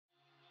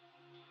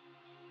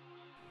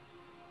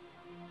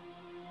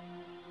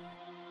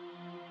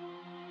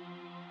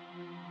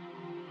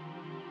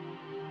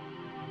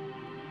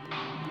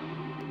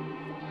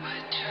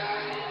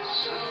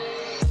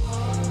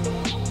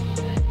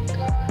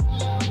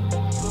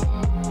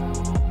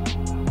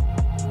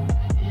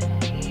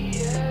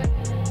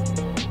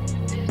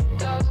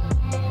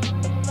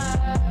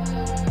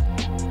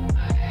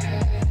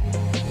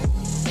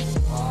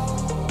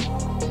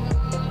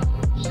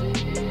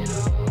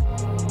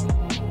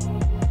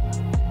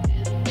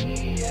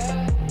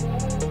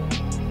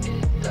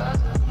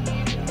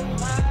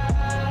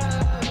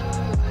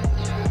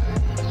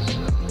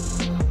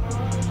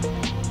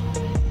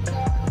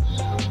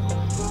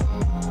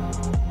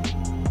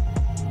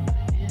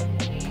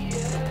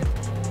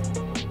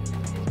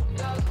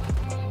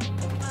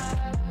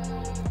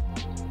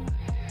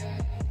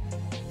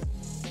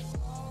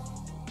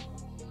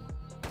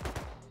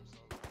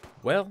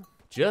Well,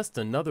 just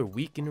another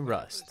week in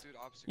Rust.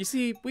 You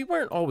see, we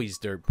weren't always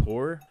dirt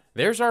poor.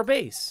 There's our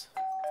base.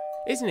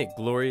 Isn't it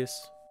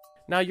glorious?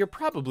 Now you're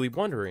probably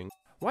wondering,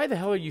 why the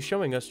hell are you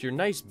showing us your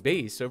nice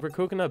base over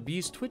Coconut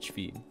B's Twitch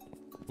feed?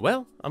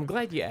 Well, I'm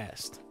glad you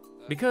asked.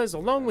 Because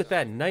along with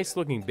that nice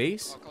looking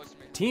base,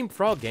 Team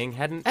Frog Gang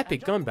had an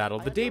epic gun battle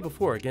the day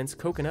before against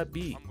Coconut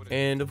B.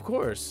 And of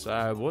course,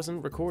 I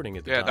wasn't recording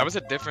at the time. Yeah, that was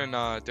a different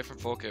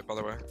full kit, by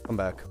the way. I'm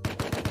back.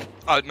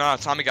 Nah,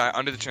 Tommy guy,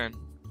 under the chin.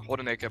 Hold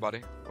an AK,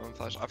 buddy.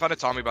 Flash. I found a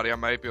Tommy, buddy. I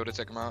might be able to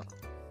take him out.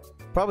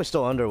 Probably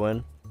still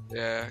underwin.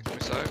 Yeah, give me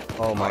a sec.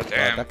 Oh my god,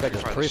 damn. that guy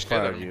just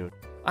pre-fired you.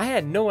 I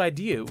had no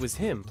idea it was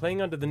him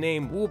playing under the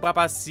name Wu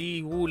Baba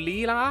Si Wu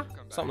Lila,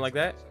 something like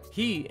that.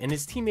 He and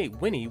his teammate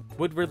Winnie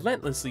would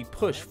relentlessly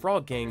push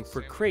Frog Gang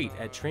for crate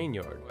at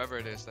trainyard. Whoever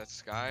it is, that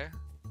Sky,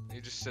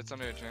 he just sits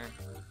under a chain.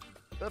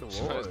 Good lord.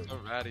 So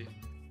ratty.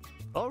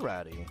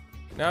 Alrighty.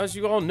 Now, as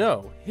you all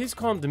know, his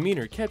calm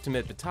demeanor kept him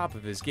at the top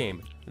of his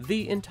game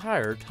the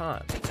entire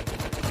time.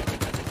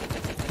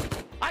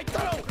 I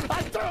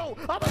threw!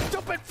 I'm a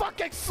stupid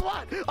fucking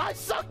slut! I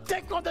suck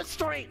dick on the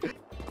street!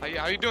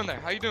 How you doing there?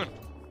 How you doing?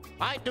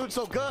 I ain't doing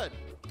so good!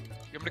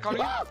 You want me to call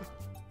you?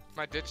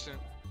 My ditching.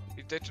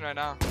 He's ditching right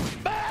now.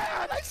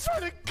 Man, I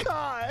swear to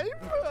God,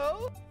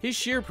 bro! His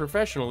sheer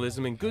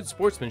professionalism and good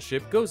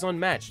sportsmanship goes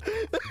unmatched.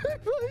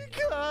 My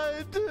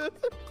God!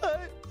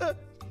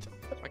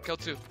 I killed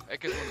two.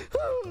 AK's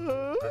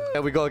one. Yeah,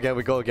 we go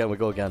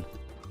again.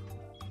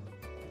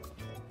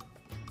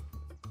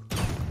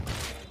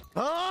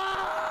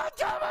 Ah,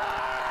 damn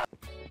it!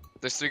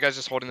 There's three guys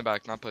just holding the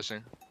back, not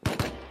pushing.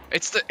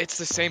 It's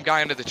the same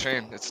guy under the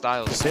chain. It's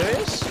Styles.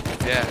 Serious?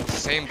 Yeah, it's the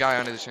same guy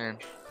under the chain.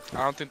 I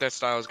don't think that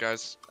Styles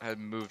guys had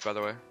moved, by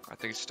the way. I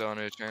think he's still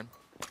under the chain.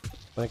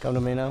 Wanna come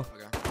to me now?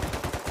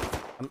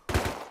 Okay.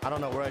 I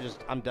don't know where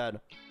I'm dead.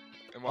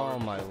 Oh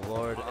my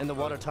lord. In the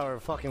water tower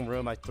fucking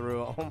room I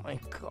threw. Oh my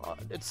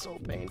god. It's so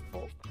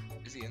painful.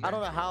 Is he in there? I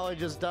don't know how I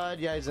just died.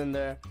 Yeah, he's in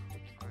there.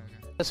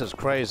 This is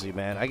crazy,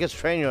 man. I guess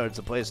trainyard's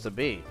the place to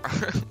be.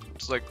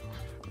 It's like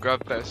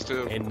grab fest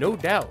too. And no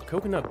doubt,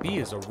 Coconut B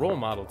is a role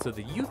model to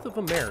the youth of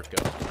America.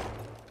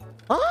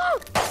 Huh?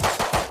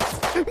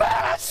 Man,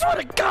 I swear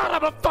to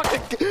God,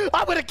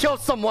 I'm gonna kill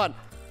someone.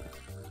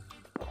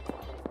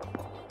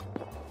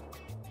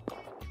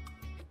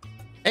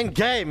 In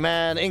game,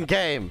 man, in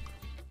game.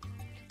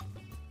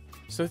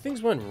 So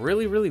things went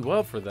really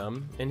well for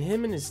them, and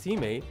him and his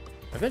teammate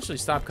eventually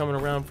stopped coming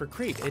around for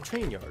crate at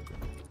trainyard.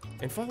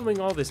 And following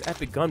all this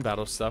epic gun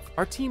battle stuff,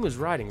 our team was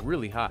riding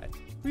really high.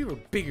 We were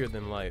bigger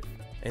than life.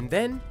 And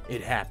then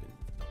it happened.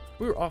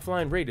 We were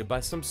offline rated by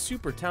some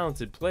super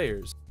talented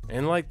players,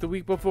 and like the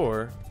week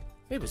before,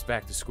 it was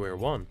back to square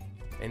one.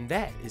 And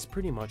that is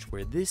pretty much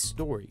where this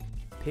story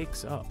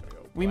picks up.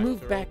 We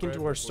moved back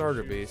into our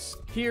starter base.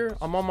 Here,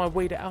 I'm on my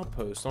way to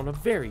Outpost on a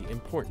very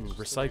important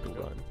recycle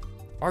run.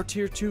 Our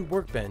tier 2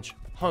 workbench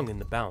hung in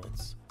the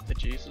balance. The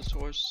Jesus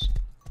horse.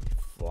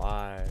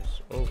 Flies.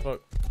 Oh fuck.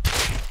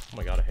 Oh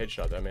my god, I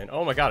headshot that man.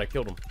 Oh my god, I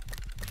killed him.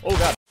 Oh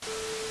god.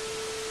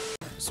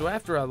 So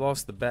after I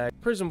lost the bag,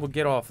 Prism would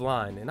get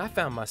offline, and I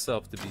found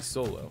myself to be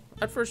solo.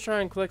 I'd first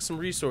try and collect some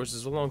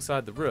resources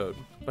alongside the road,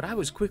 but I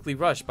was quickly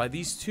rushed by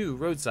these two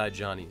roadside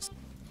Johnnies.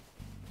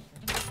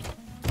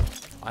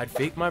 I'd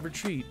fake my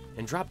retreat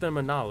and drop them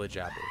a knowledge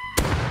apple.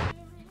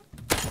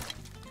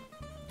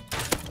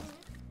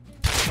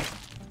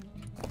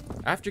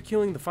 After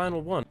killing the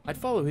final one, I'd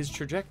follow his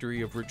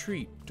trajectory of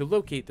retreat to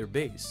locate their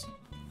base.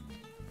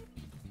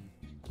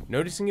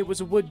 Noticing it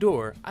was a wood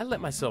door, I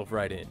let myself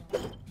right in.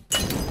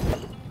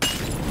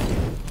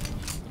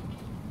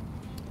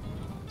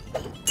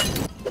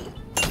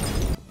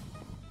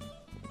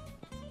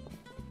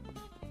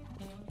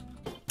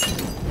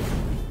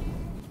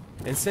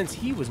 And since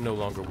he was no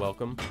longer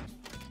welcome,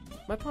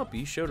 my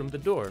puppy showed him the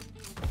door.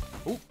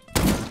 Oop.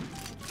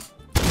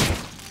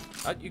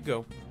 Out you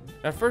go.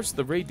 At first,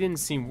 the raid didn't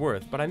seem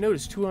worth, but I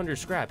noticed 200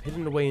 scrap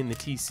hidden away in the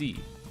TC.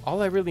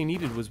 All I really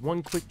needed was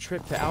one quick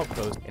trip to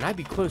Outpost, and I'd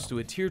be close to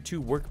a tier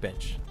 2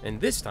 workbench. And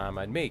this time,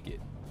 I'd make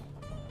it.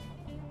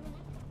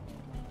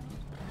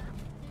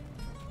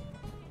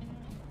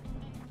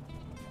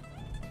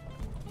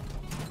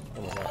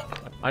 Oh my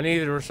god. I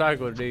needed a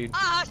recycler, dude.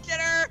 Ah,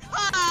 shitter!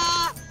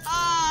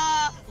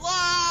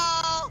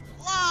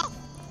 Lol!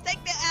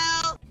 Take the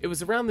L! It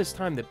was around this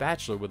time that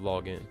Bachelor would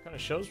log in. What kind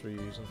of shells were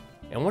you using?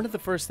 And one of the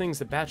first things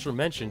that Bachelor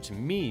mentioned to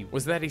me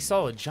was that he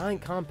saw a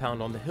giant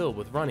compound on the hill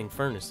with running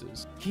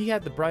furnaces. He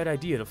had the bright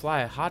idea to fly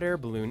a hot air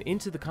balloon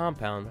into the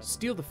compound,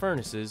 steal the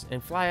furnaces,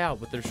 and fly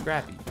out with their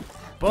scrappy.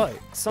 But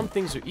some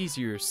things are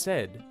easier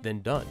said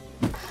than done.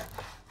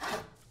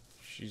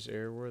 She's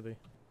airworthy.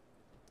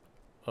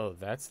 Oh,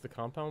 that's the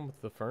compound with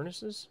the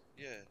furnaces?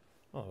 Yeah.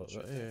 Oh,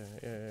 yeah.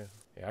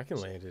 Yeah, I can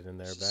land it in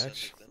there,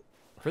 Batch.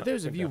 For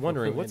those of you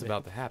wondering what's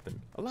about to happen,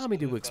 allow me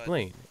to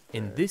explain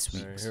in this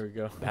week's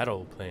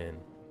battle plan.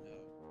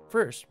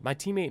 First, my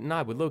teammate and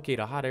I would locate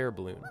a hot air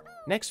balloon.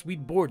 Next,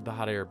 we'd board the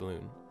hot air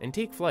balloon and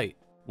take flight.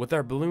 With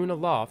our balloon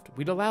aloft,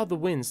 we'd allow the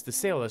winds to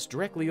sail us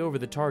directly over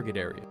the target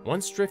area.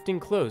 Once drifting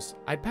close,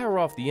 I'd power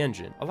off the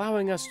engine,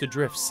 allowing us to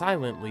drift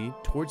silently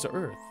towards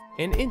Earth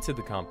and into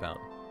the compound.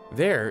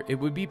 There, it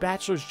would be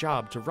Bachelor's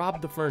job to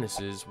rob the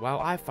furnaces while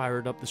I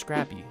fired up the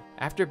Scrappy.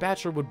 After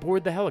Bachelor would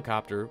board the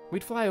helicopter,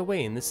 we'd fly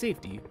away in the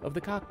safety of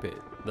the cockpit.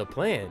 The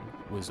plan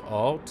was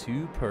all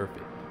too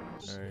perfect.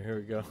 Alright, here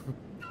we go.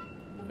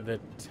 The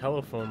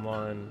telephone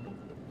line,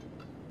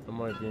 that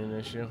might be an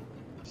issue.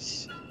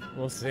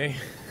 We'll see.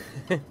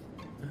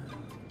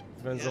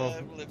 Depends on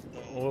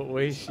what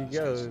way she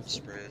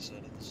goes.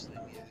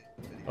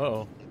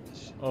 Uh-oh.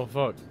 Oh,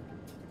 fuck.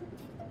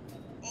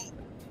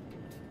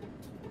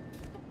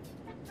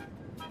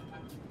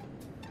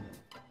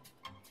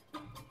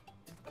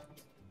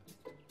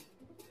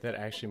 That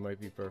actually might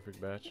be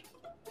perfect, Batch.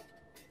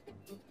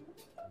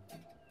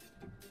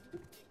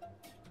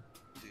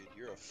 Dude,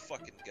 you're a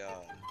fucking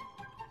god.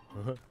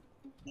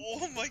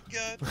 Oh my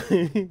god!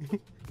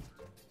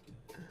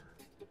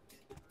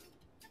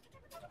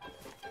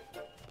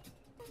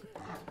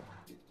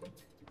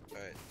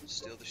 Alright,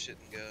 steal the shit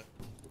and go.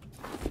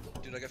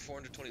 Dude, I got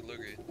 420 low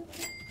grade.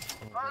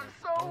 I'm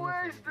so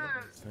wasted!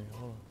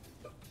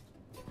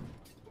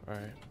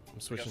 Alright, I'm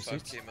switching I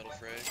got seats. 5K metal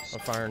frames. I'm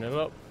firing it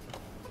up.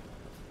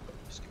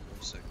 Just give me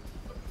 1 second.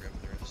 I'm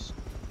grabbing the rest.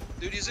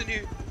 Dude, he's in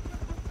here!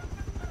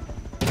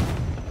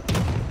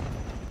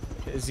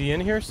 Is he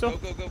in here still?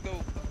 Go, go, go, go!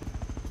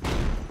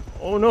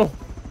 Oh no!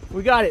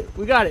 We got it!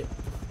 We got it!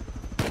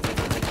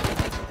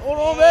 Hold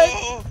on, man!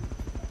 Oh!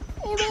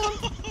 Hold on!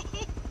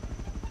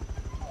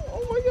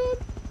 Oh my god!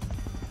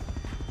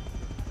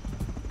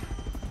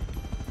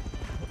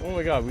 Oh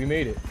my god, we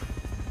made it.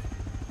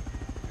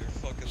 You're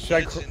fucking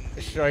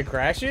Should I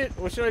crash it?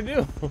 What should I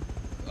do?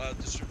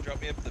 Just drop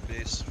me up the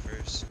base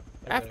first.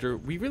 After,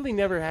 we really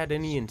never had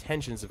any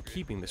intentions of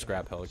keeping the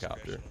scrap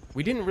helicopter.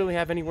 We didn't really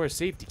have anywhere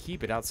safe to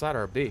keep it outside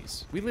our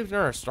base. We lived in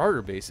our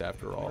starter base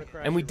after all,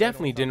 and we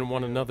definitely didn't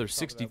want another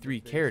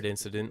 63 carat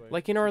incident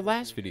like in our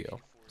last video.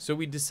 So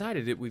we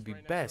decided it would be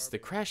best to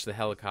crash the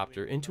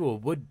helicopter into a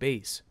wood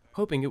base,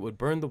 hoping it would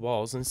burn the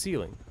walls and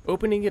ceiling,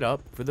 opening it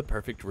up for the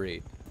perfect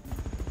raid.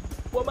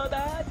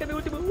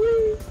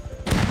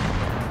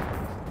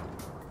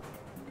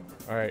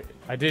 Alright,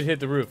 I did hit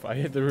the roof. I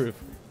hit the roof.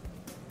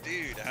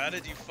 Dude, how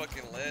did you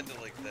fucking land it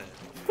like that?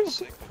 You're a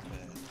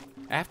psychopath.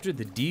 After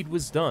the deed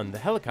was done, the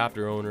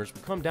helicopter owners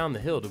would come down the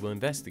hill to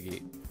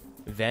investigate.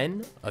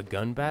 Then, a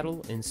gun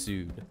battle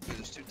ensued. Dude,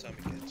 there's 2 Tommy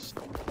kids.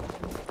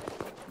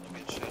 I'm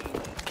getting shot at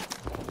now.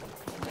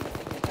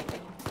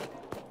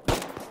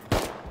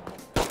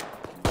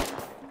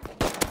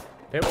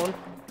 Hit one.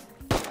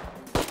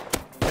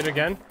 Hit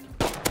again.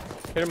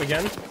 Hit him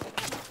again.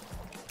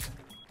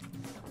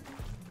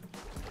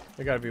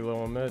 They gotta be low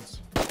on meds.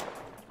 I'm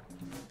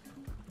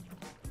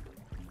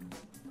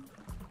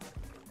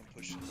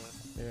pushing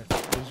left. Yeah,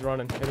 he's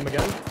running. Hit him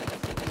again.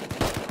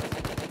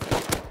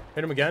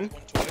 Hit him again.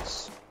 One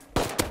twice.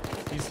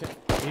 He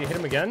hit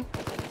him again.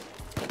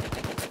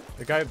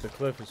 The guy up the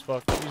cliff is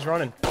fucked. He's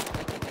running.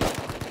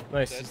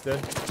 Nice, Dead. he's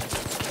dead.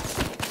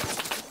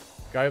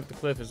 Guy up the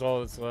cliff is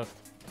all that's left.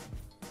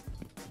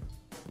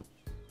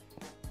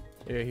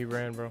 Yeah, he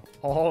ran, bro.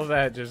 All of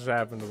that just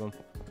happened to them.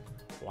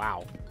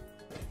 Wow.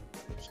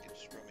 Just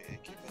throw me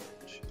AK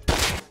bullet and shit.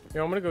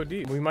 Yeah, I'm gonna go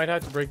deep. We might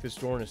have to break this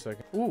door in a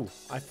second. Ooh,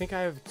 I think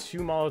I have 2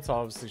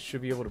 Molotovs that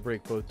should be able to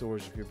break both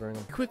doors if you bring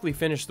them. We quickly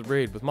finished the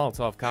raid with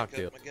Molotov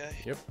cocktail. Got my guy.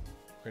 Yep.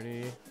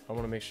 Ready? I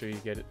want to make sure you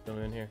get it done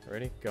in here.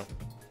 Ready? Go.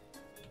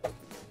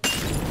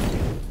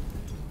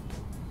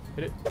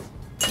 Hit it.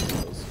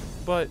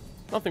 But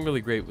nothing really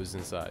great was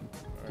inside.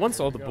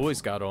 Once all the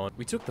boys got on,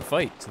 we took the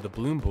fight to the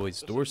Bloom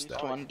Boys'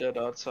 doorstep. One dead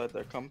outside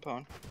their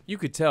compound. You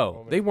could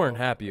tell they weren't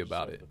happy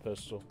about it. The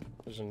pistol.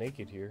 There's a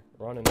naked here,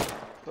 running. Got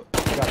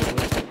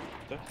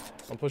it.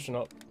 I'm pushing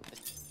up.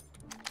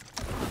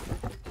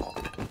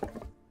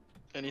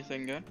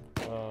 Anything good?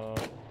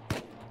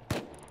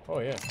 Oh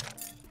yeah.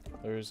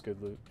 There is good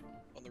loot.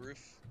 On the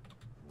roof.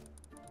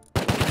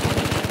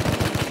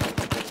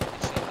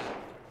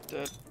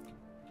 Dead.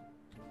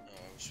 Oh,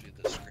 I wish we had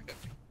this scrap.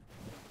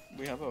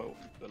 We have a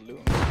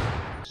balloon.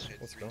 Hit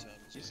Let's 3 go.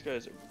 times. These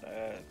guys are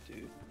bad,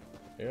 dude.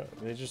 Yeah,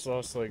 they just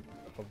lost like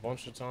a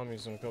bunch of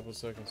Tommies in a couple of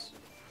seconds.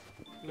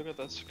 Look at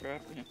that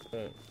scrappy.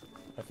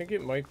 I think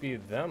it might be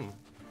them.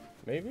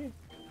 Maybe?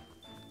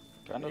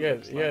 Kind of Yeah,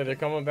 looks yeah, like they're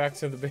coming back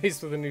to the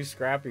base with a new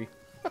Scrappy.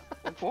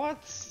 it.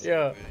 What?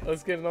 Yeah,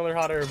 let's get another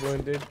hot air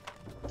balloon, dude.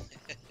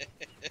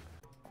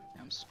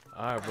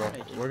 Alright, bro.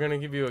 We're gonna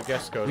give you a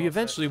guest code. We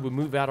eventually would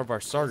move out of our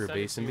starter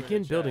base and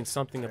begin building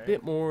something a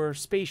bit more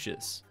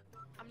spacious.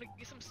 I'm gonna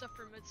get some stuff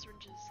for mid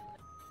syringes.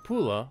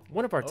 Pula,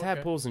 one of our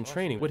tadpoles in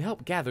training, would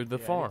help gather the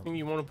farm. Anything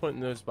you want to put in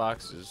those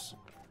boxes,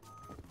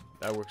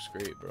 that works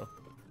great, bro.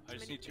 I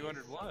just need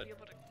 200 wood.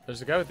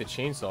 There's a guy with a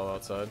chainsaw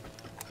outside.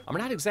 I'm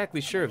not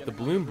exactly sure if the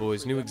Balloon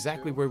Boys knew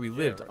exactly where we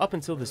lived up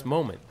until this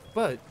moment,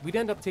 but we'd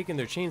end up taking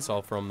their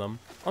chainsaw from them,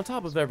 on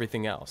top of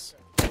everything else.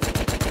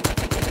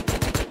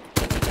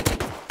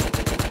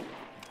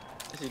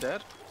 Is he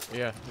dead?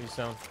 Yeah, he's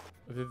down.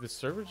 Did the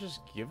server just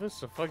give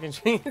us a fucking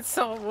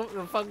chainsaw? What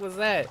the fuck was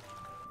that?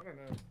 I don't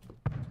know.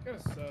 It's kind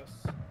of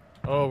sus.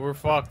 Oh, we're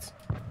fucked.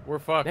 We're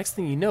fucked. Next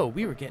thing you know,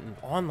 we were getting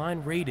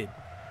online raided.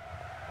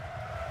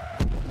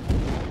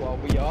 Well,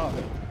 we are.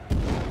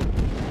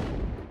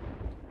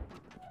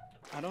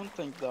 I don't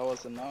think that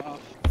was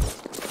enough.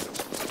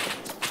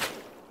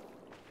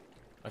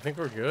 I think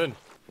we're good.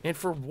 And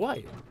for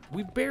what?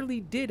 We barely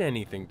did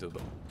anything to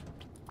them.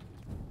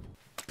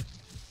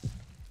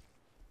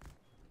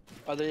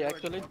 Are they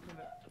actually?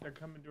 They're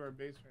coming to our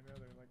base right now.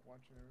 They're like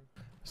watching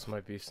everything. This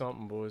might be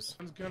something, boys.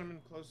 One's coming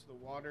close to the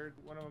water.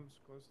 One of them's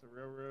close to the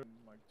railroad.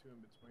 And like two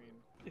in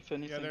between. If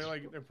anything. Yeah,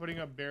 they're putting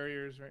up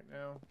barriers right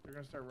now. They're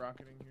gonna start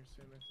rocketing here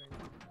soon, I think.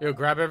 Yo,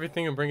 grab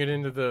everything and bring it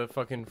into the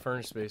fucking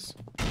furnace space.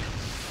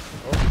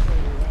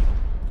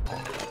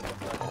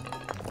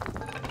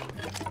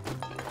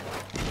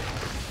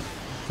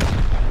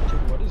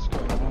 What is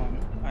going on?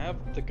 I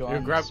have the guns.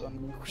 Here, grab,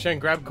 on... Shane,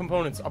 grab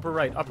components. Upper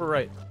right, upper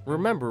right.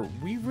 Remember,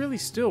 we really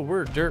still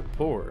were dirt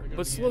poor,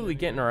 but slowly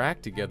getting our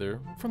act together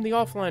from the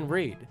offline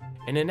raid.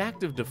 And in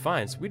act of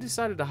defiance, we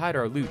decided to hide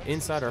our loot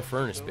inside our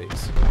furnace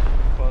base.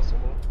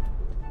 Possible.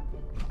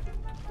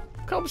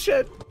 Come,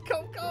 Shed.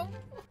 Come.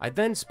 I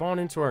then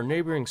spawned into our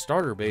neighboring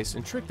starter base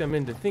and tricked them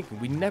into thinking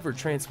we never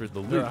transferred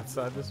the loot. They're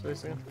outside this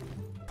base again.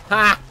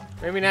 Ha!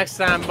 Maybe next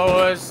time,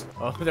 boys.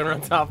 Oh, they're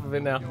on top of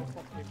it now.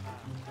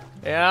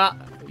 Yeah,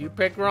 you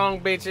picked wrong,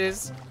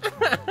 bitches.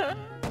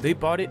 They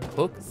bought it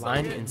hook,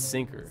 line, and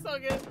sinker.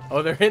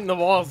 Oh, they're hitting the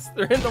walls.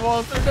 They're hitting the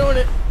walls. They're doing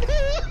it.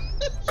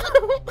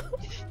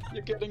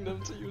 You're getting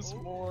them to use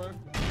more.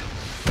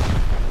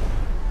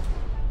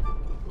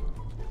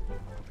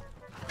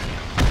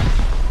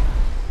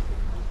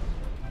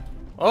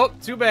 Oh,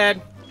 too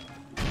bad.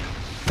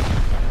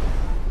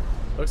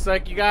 Looks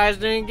like you guys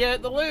didn't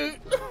get the loot.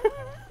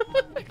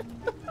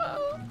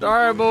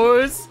 Sorry,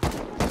 boys.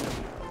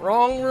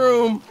 Wrong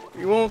room.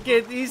 You won't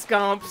get these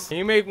comps.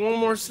 You make one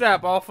more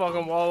step, I'll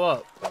fucking wall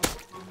up.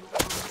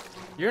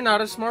 You're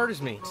not as smart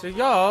as me, so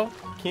y'all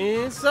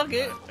can suck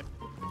it.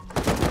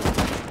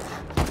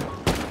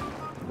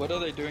 What are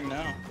they doing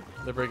now?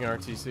 They're breaking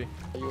RTC.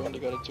 You only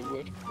got it to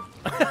wood.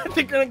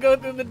 They're gonna go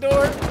through the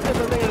door, and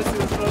then they're gonna see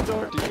this little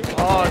door.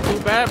 Oh, too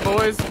bad,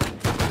 boys.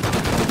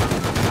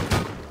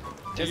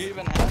 Do you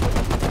even have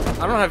it?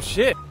 I don't have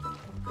shit.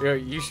 Yo,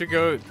 you should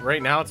go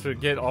right now to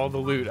get all the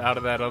loot out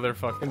of that other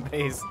fucking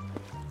base.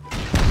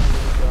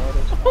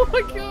 Oh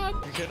my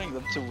god. You're getting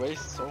them to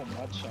waste so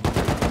much.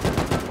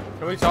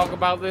 Can we talk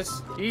about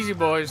this? Easy,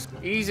 boys.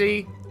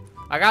 Easy.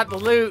 I got the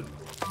loot.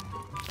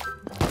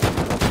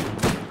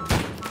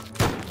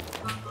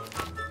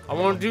 I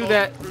won't do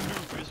that.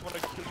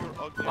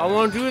 I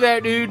won't do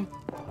that, dude.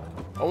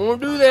 I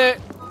won't do that.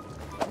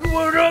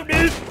 What up,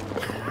 dude?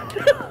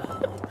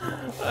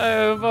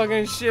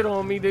 Fucking shit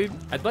on me, dude.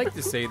 I'd like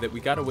to say that we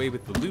got away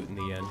with the loot in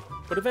the end,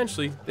 but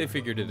eventually they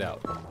figured it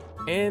out.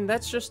 And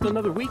that's just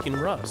another week in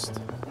Rust.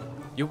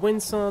 You win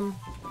some,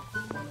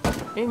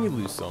 and you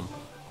lose some.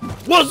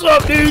 What's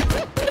up, dude?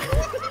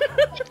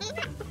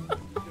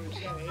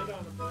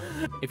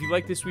 If you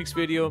like this week's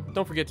video,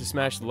 don't forget to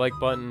smash the like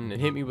button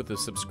and hit me with a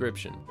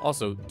subscription.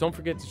 Also, don't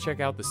forget to check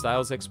out the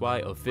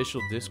StylezXY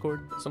official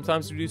Discord.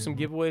 Sometimes we do some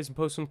giveaways and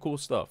post some cool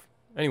stuff.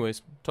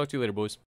 Anyways, talk to you later, boys.